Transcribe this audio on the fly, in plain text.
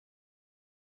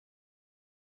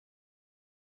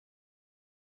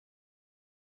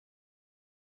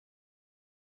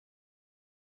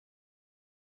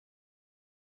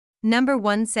Number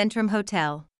 1. Centrum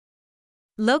Hotel.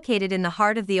 Located in the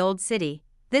heart of the Old City,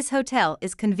 this hotel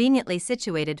is conveniently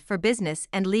situated for business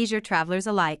and leisure travelers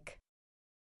alike.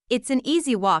 It's an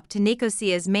easy walk to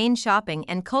Nicosia's main shopping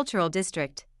and cultural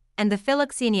district, and the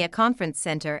Philoxenia Conference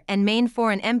Center and main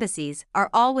foreign embassies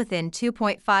are all within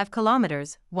 2.5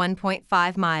 kilometers,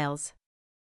 1.5 miles.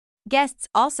 Guests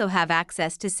also have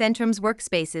access to Centrum's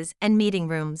workspaces and meeting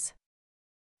rooms.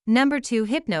 Number 2.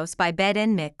 Hypnos by Bed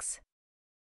and Mix.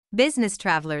 Business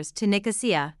travelers to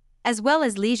Nicosia, as well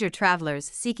as leisure travelers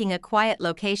seeking a quiet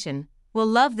location, will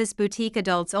love this boutique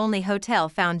adults-only hotel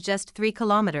found just 3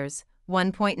 kilometers,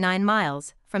 1.9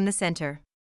 miles, from the center.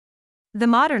 The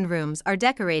modern rooms are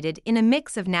decorated in a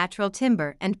mix of natural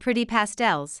timber and pretty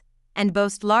pastels, and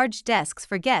boast large desks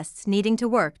for guests needing to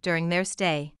work during their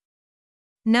stay.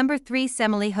 Number 3.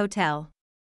 Semele Hotel.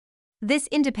 This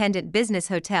independent business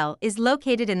hotel is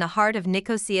located in the heart of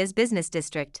Nicosia's business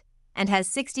district, and has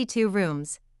 62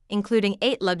 rooms, including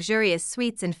 8 luxurious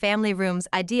suites and family rooms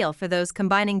ideal for those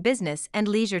combining business and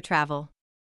leisure travel.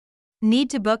 Need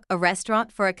to book a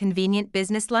restaurant for a convenient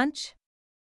business lunch?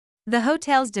 The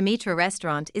hotel's Dimitra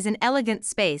restaurant is an elegant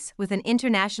space with an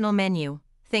international menu.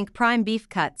 Think prime beef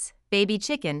cuts, baby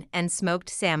chicken, and smoked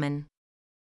salmon.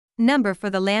 Number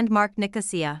 4. The landmark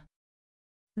Nicosia.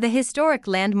 The historic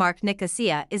landmark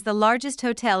Nicosia is the largest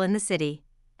hotel in the city,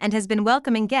 and has been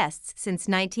welcoming guests since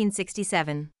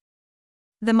 1967.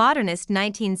 The modernist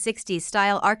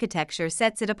 1960s-style architecture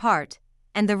sets it apart,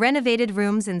 and the renovated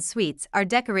rooms and suites are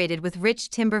decorated with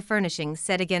rich timber furnishings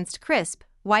set against crisp,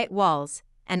 white walls,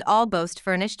 and all boast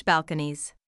furnished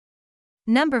balconies.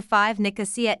 Number 5.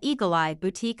 Nicosia Eagle Eye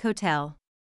Boutique Hotel.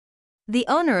 The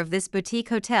owner of this boutique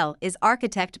hotel is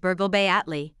architect Birgil Bey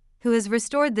Atli, who has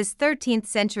restored this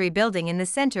 13th-century building in the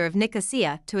center of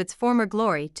Nicosia to its former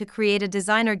glory to create a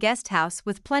designer guest house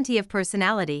with plenty of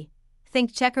personality.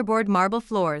 Think checkerboard marble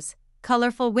floors,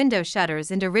 colorful window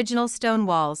shutters and original stone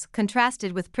walls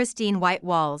contrasted with pristine white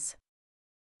walls.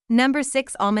 Number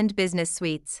 6. Almond Business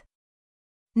Suites.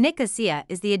 Nicosia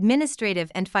is the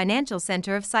administrative and financial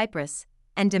center of Cyprus,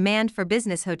 and demand for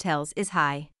business hotels is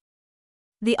high.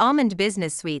 The Almond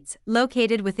Business Suites,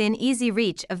 located within easy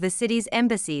reach of the city's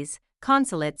embassies,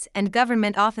 consulates, and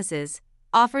government offices,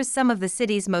 offers some of the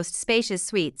city's most spacious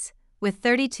suites, with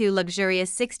 32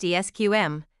 luxurious 60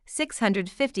 sqm,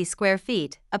 650 square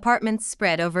feet, apartments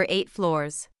spread over 8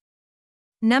 floors.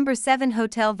 Number 7.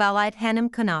 Hotel Valide Hanım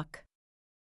Konak.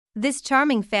 This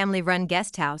charming family-run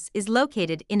guesthouse is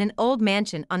located in an old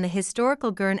mansion on the historical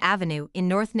Gurn Avenue in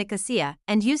North Nicosia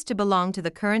and used to belong to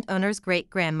the current owner's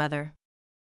great-grandmother.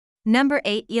 Number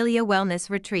 8. Ilia Wellness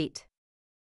Retreat.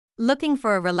 Looking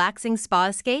for a relaxing spa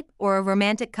escape or a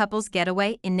romantic couple's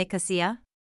getaway in Nicosia?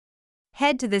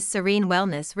 Head to this serene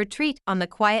wellness retreat on the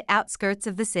quiet outskirts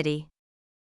of the city.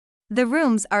 The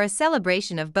rooms are a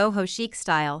celebration of boho chic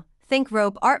style. Think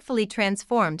robe artfully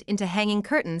transformed into hanging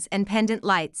curtains and pendant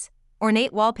lights,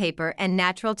 ornate wallpaper and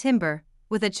natural timber,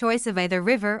 with a choice of either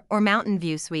river or mountain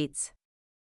view suites.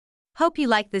 Hope you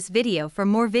like this video. For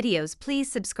more videos,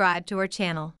 please subscribe to our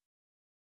channel.